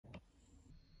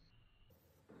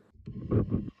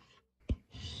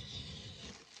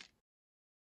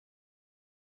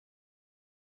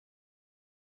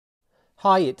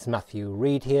Hi, it's Matthew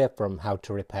Reed here from How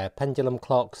to Repair Pendulum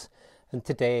Clocks, and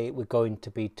today we're going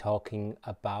to be talking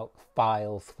about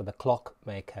files for the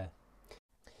clockmaker.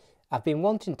 I've been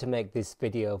wanting to make this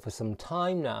video for some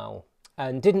time now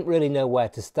and didn't really know where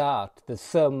to start. There's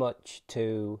so much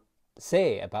to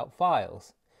say about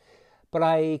files. But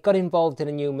I got involved in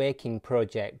a new making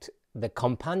project, the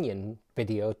companion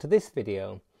video to this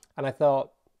video, and I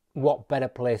thought, what better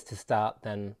place to start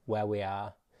than where we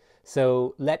are?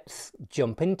 So let's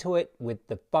jump into it with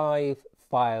the 5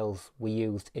 files we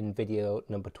used in video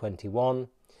number 21.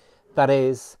 That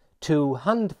is 2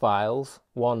 hand files,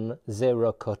 one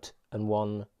 0 cut and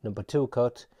one number 2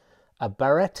 cut, a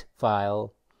barrette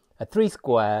file, a 3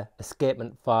 square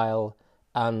escapement file,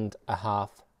 and a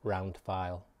half round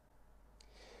file.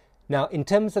 Now, in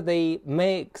terms of the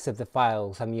makes of the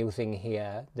files I'm using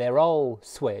here, they're all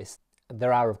Swiss.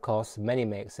 There are, of course, many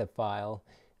makes of file.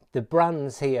 The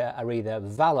brands here are either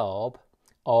Valorb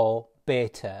or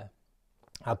Beta.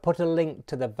 I'll put a link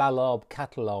to the Valorb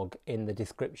catalogue in the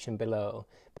description below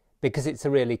because it's a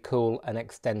really cool and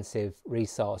extensive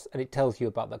resource, and it tells you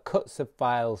about the cuts of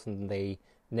files and the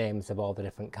names of all the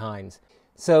different kinds.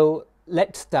 So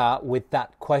let's start with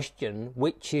that question: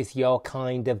 which is your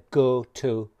kind of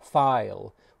go-to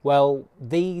file? Well,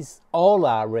 these all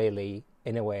are really,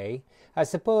 in a way. I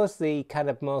suppose the kind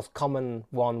of most common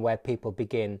one where people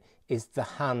begin is the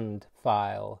hand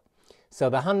file. So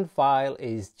the hand file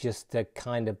is just a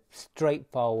kind of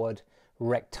straightforward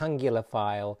rectangular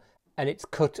file, and it's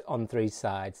cut on 3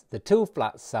 sides. The 2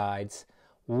 flat sides,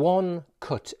 1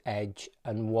 cut edge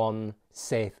and 1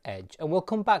 safe edge. And we'll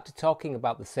come back to talking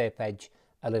about the safe edge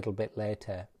a little bit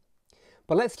later.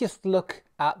 But let's just look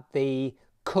at the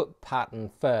cut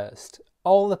pattern first.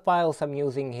 All the files I'm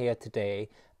using here today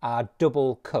are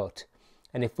double cut,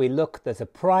 and if we look, there's a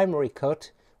primary cut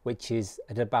which is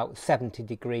at about 70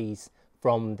 degrees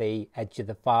from the edge of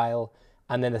the file,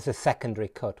 and then there's a secondary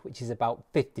cut which is about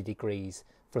 50 degrees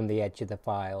from the edge of the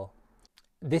file.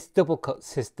 This double cut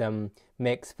system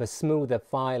makes for smoother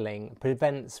filing,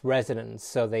 prevents resonance,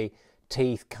 so the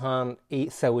teeth can't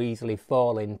so easily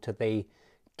fall into the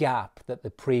gap that the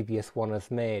previous one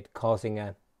has made, causing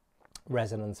a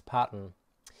resonance pattern.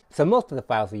 So most of the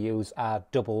files we use are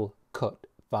double cut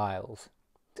files.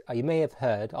 You may have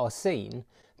heard or seen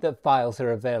that files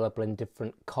are available in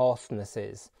different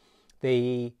coarsenesses.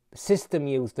 The system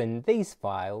used in these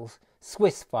files,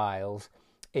 Swiss files,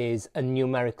 is a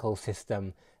numerical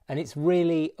system, and it's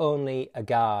really only a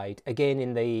guide. Again,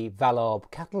 in the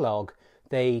Valorb catalogue,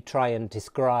 they try and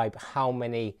describe how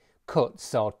many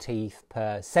cuts or teeth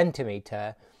per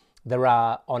centimetre there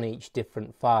are on each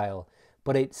different file.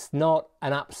 But it's not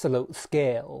an absolute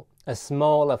scale. A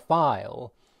smaller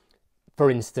file,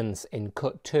 for instance in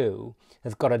cut 2,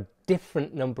 has got a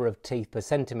different number of teeth per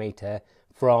centimetre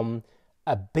from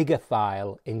a bigger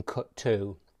file in cut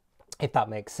 2, if that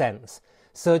makes sense.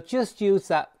 So just use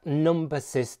that number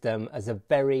system as a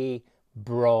very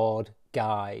broad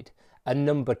guide. A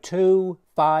number 2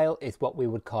 file is what we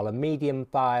would call a medium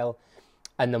file.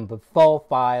 A number 4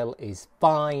 file is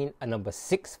fine, a number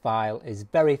 6 file is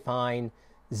very fine,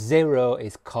 0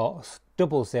 is coarse,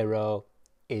 00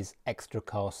 is extra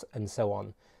coarse, and so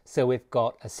on. So we've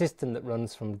got a system that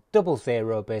runs from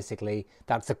 00 basically,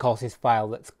 that's the coarsest file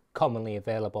that's commonly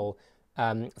available,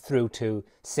 through to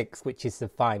 6, which is the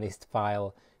finest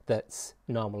file that's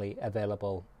normally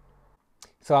available.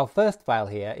 So our first file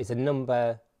here is a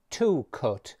number 2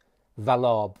 cut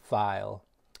Valorb file.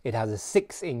 It has a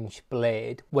 6-inch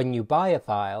blade. When you buy a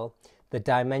file, the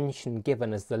dimension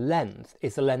given as the length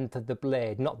is the length of the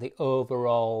blade, not the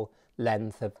overall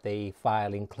length of the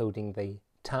file, including the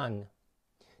tang.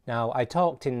 Now, I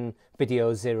talked in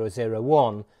video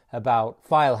 001 about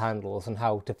file handles and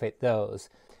how to fit those.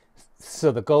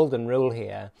 So the golden rule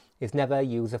here is never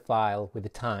use a file with a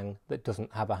tang that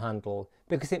doesn't have a handle,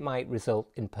 because it might result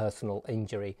in personal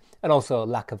injury and also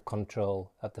lack of control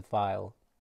of the file.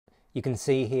 You can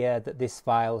see here that this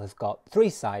file has got 3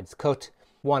 sides cut,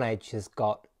 1 edge has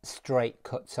got straight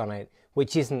cuts on it,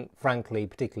 which isn't frankly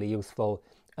particularly useful,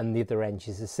 and the other edge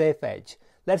is a safe edge.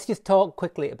 Let's just talk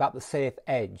quickly about the safe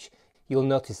edge. You'll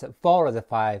notice that 4 of the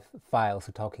 5 files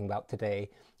we're talking about today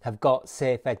have got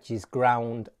safe edges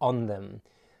ground on them.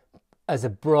 As a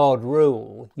broad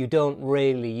rule, you don't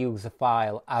really use a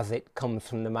file as it comes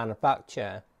from the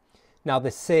manufacturer. Now,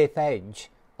 the safe edge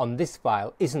on this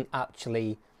file isn't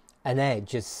actually an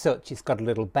edge as such, it's got a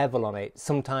little bevel on it.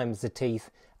 Sometimes the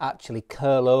teeth actually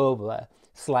curl over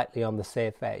slightly on the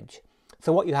safe edge.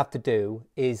 So what you have to do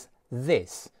is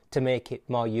this to make it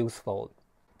more useful.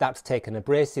 That's taken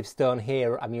abrasive stone.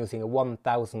 Here I'm using a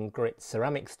 1000 grit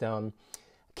ceramic stone,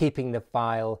 keeping the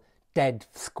file dead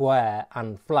square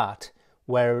and flat,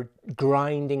 we're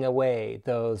grinding away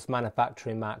those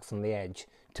manufacturing marks on the edge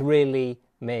to really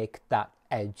make that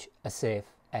edge a safe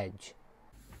edge.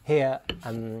 Here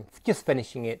I'm just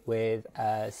finishing it with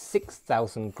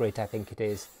 6,000 grit, I think it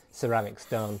is, ceramic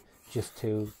stone, just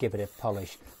to give it a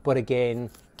polish, but again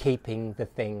keeping the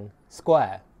thing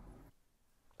square.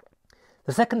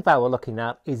 The second file we're looking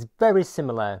at is very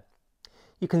similar.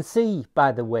 You can see,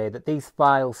 by the way, that these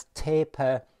files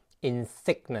taper in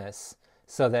thickness,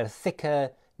 so they're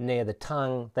thicker near the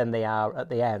tang than they are at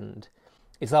the end.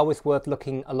 It's always worth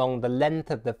looking along the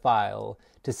length of the file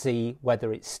to see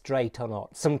whether it's straight or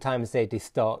not. Sometimes they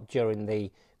distort during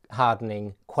the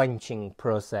hardening, quenching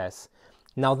process.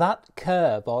 Now that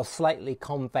curve or slightly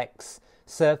convex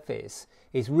surface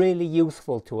is really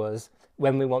useful to us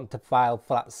when we want to file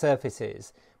flat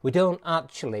surfaces. We don't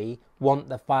actually want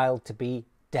the file to be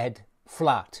dead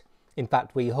flat. In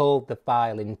fact, we hold the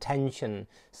file in tension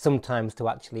sometimes to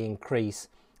actually increase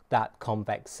that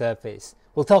convex surface.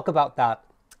 We'll talk about that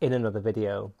in another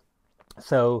video.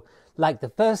 So, like the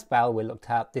first file we looked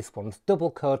at, this one's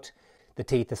double cut. The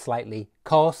teeth are slightly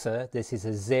coarser. This is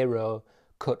a 0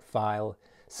 cut file.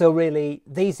 So really,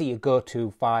 these are your go-to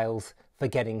files for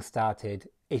getting started.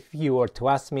 If you were to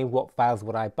ask me what files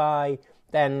would I buy,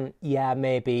 then yeah,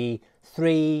 maybe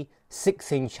 3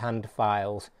 6-inch hand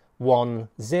files. 1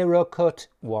 0 cut,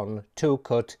 1 2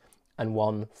 cut, and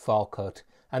 1 4 cut.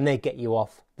 And they get you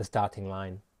off the starting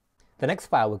line. The next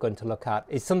file we're going to look at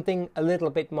is something a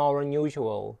little bit more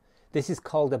unusual. This is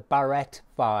called a barrette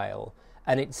file,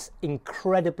 and it's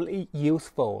incredibly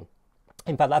useful.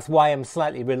 In fact, that's why I'm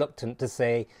slightly reluctant to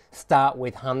say start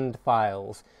with hand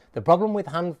files. The problem with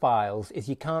hand files is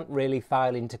you can't really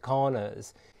file into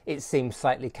corners. It seems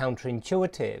slightly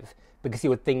counterintuitive because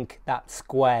you would think that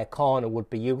square corner would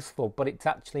be useful, but it's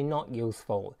actually not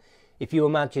useful. If you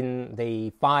imagine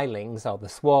the filings or the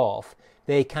swarf,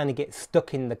 they kind of get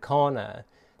stuck in the corner.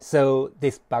 So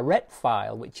this barrette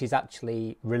file, which is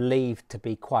actually relieved to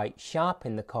be quite sharp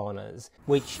in the corners,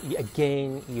 which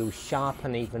again you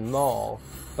sharpen even more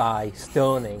by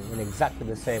stoning in exactly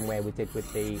the same way we did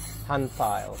with the hand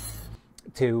file,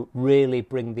 to really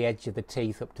bring the edge of the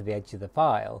teeth up to the edge of the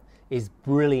file, is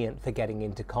brilliant for getting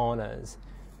into corners.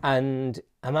 And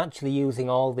I'm actually using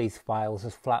all these files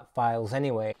as flat files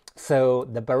anyway. So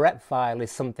the barrette file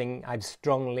is something I'd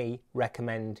strongly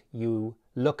recommend you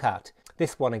look at.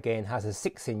 This one again has a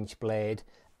 6-inch blade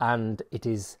and it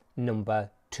is number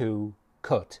 2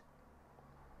 cut.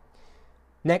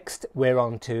 Next we're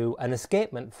on to an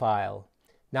escapement file.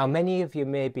 Now many of you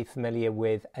may be familiar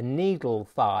with a needle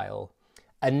file.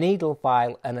 A needle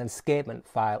file and an escapement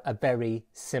file are very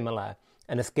similar.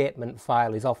 An escapement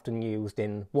file is often used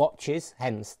in watches,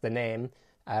 hence the name,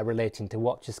 relating to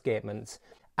watch escapements.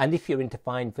 And if you're into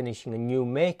fine finishing and new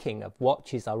making of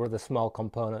watches or other small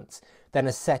components, then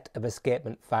a set of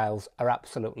escapement files are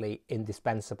absolutely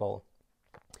indispensable.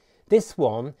 This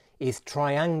one is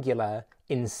triangular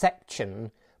in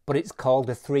section, but it's called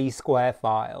a 3-square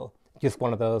file. Just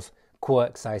one of those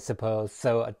quirks, I suppose.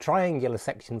 So a triangular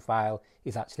section file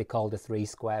is actually called a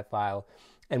 3-square file.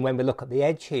 And when we look at the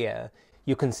edge here,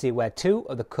 you can see where 2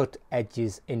 of the cut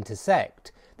edges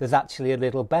intersect. There's actually a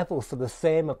little bevel, so the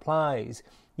same applies.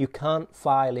 You can't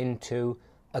file into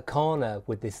a corner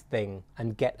with this thing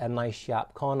and get a nice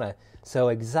sharp corner. So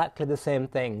exactly the same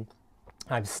thing.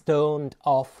 I've stoned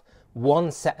off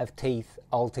one set of teeth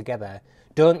altogether.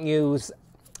 Don't use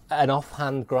an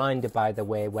offhand grinder, by the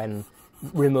way, when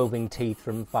removing teeth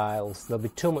from files. There'll be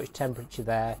too much temperature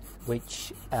there,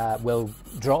 which will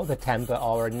drop the temper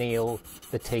or anneal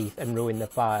the teeth and ruin the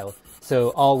file. So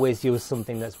always use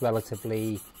something that's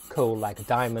relatively cool, like a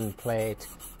diamond plate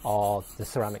or the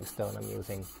ceramic stone I'm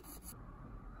using.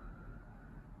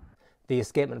 The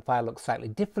escapement file looks slightly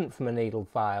different from a needle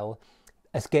file.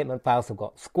 Escapement files have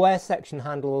got square section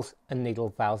handles and needle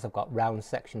files have got round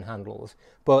section handles.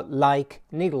 But like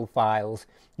needle files,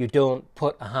 you don't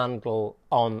put a handle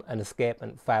on an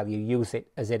escapement file, you use it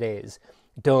as it is.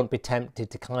 Don't be tempted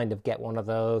to kind of get one of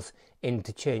those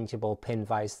interchangeable pin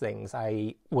vise things.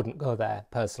 I wouldn't go there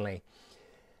personally.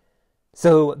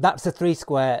 So that's a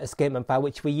 3-square escapement file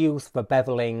which we use for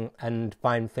beveling and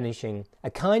fine finishing.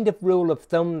 A kind of rule of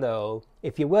thumb though,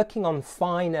 if you're working on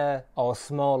finer or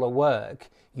smaller work,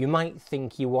 you might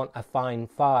think you want a fine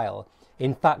file.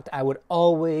 In fact, I would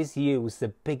always use the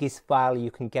biggest file you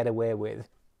can get away with.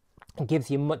 It gives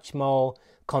you much more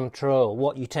control.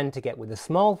 What you tend to get with a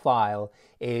small file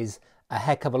is a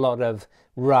heck of a lot of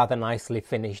rather nicely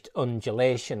finished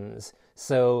undulations.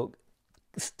 So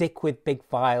stick with big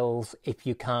files if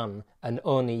you can and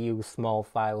only use small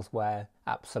files where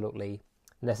absolutely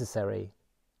necessary.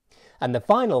 And the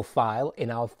final file in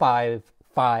our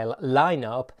 5-file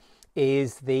lineup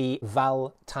is the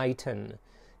Val Titan.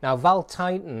 Now, Val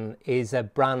Titan is a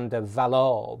brand of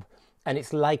Valorb, and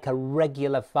it's like a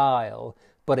regular file,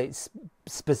 but it's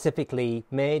specifically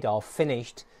made or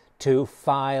finished to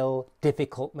file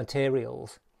difficult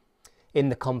materials. In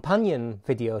the companion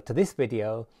video to this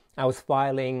video, I was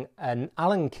filing an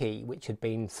Allen key which had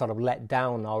been sort of let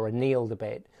down or annealed a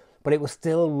bit, but it was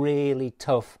still really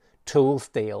tough tool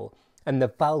steel, and the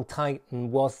Val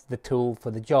Titan was the tool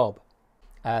for the job.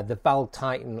 The Val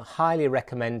Titan, highly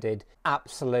recommended,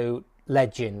 absolute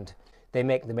legend. They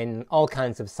make them in all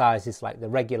kinds of sizes like the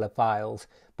regular files,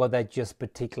 but they're just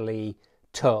particularly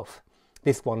tough.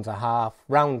 This one's a half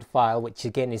round file, which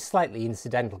again is slightly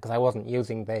incidental because I wasn't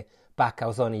using the back, I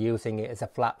was only using it as a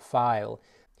flat file.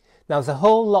 Now, there's a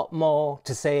whole lot more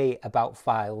to say about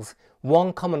files.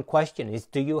 One common question is,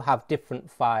 do you have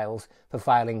different files for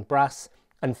filing brass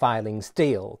and filing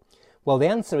steel? Well, the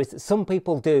answer is that some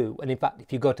people do, and in fact,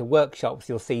 if you go to workshops,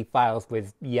 you'll see files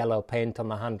with yellow paint on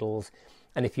the handles,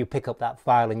 and if you pick up that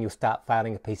file and you start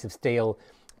filing a piece of steel,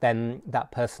 then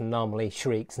that person normally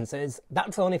shrieks and says,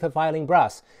 that's only for filing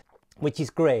brass, which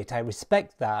is great, I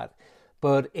respect that,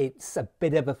 but it's a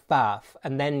bit of a faff.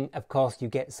 And then, of course, you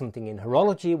get something in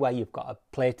horology where you've got a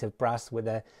plate of brass with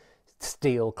a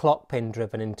steel clock pin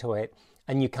driven into it,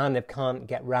 and you kind of can't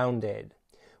get round it.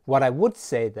 What I would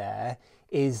say there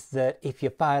is that if you're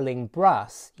filing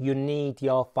brass, you need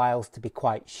your files to be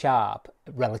quite sharp,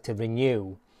 relatively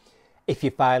new. If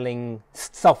you're filing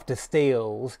softer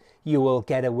steels, you will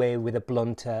get away with a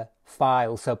blunter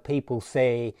file. So people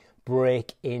say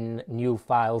break in new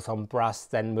files on brass,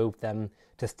 then move them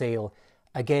to steel.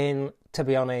 Again, to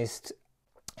be honest,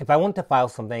 if I want to file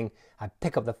something, I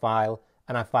pick up the file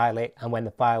and I file it, and when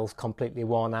the file's completely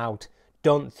worn out,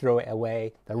 don't throw it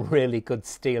away. They're really good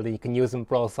steel and you can use them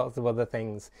for all sorts of other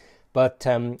things. But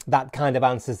that kind of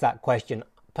answers that question.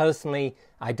 Personally,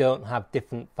 I don't have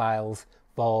different files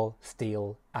for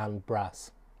steel and brass.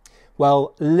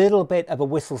 Well, a little bit of a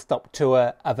whistle-stop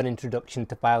tour of an introduction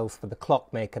to files for the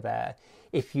clockmaker there.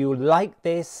 If you like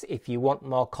this, if you want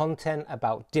more content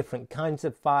about different kinds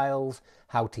of files,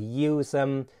 how to use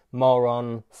them, more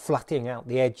on flattening out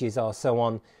the edges or so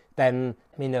on, then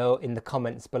let me know in the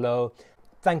comments below.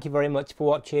 Thank you very much for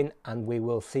watching, and we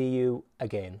will see you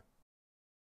again.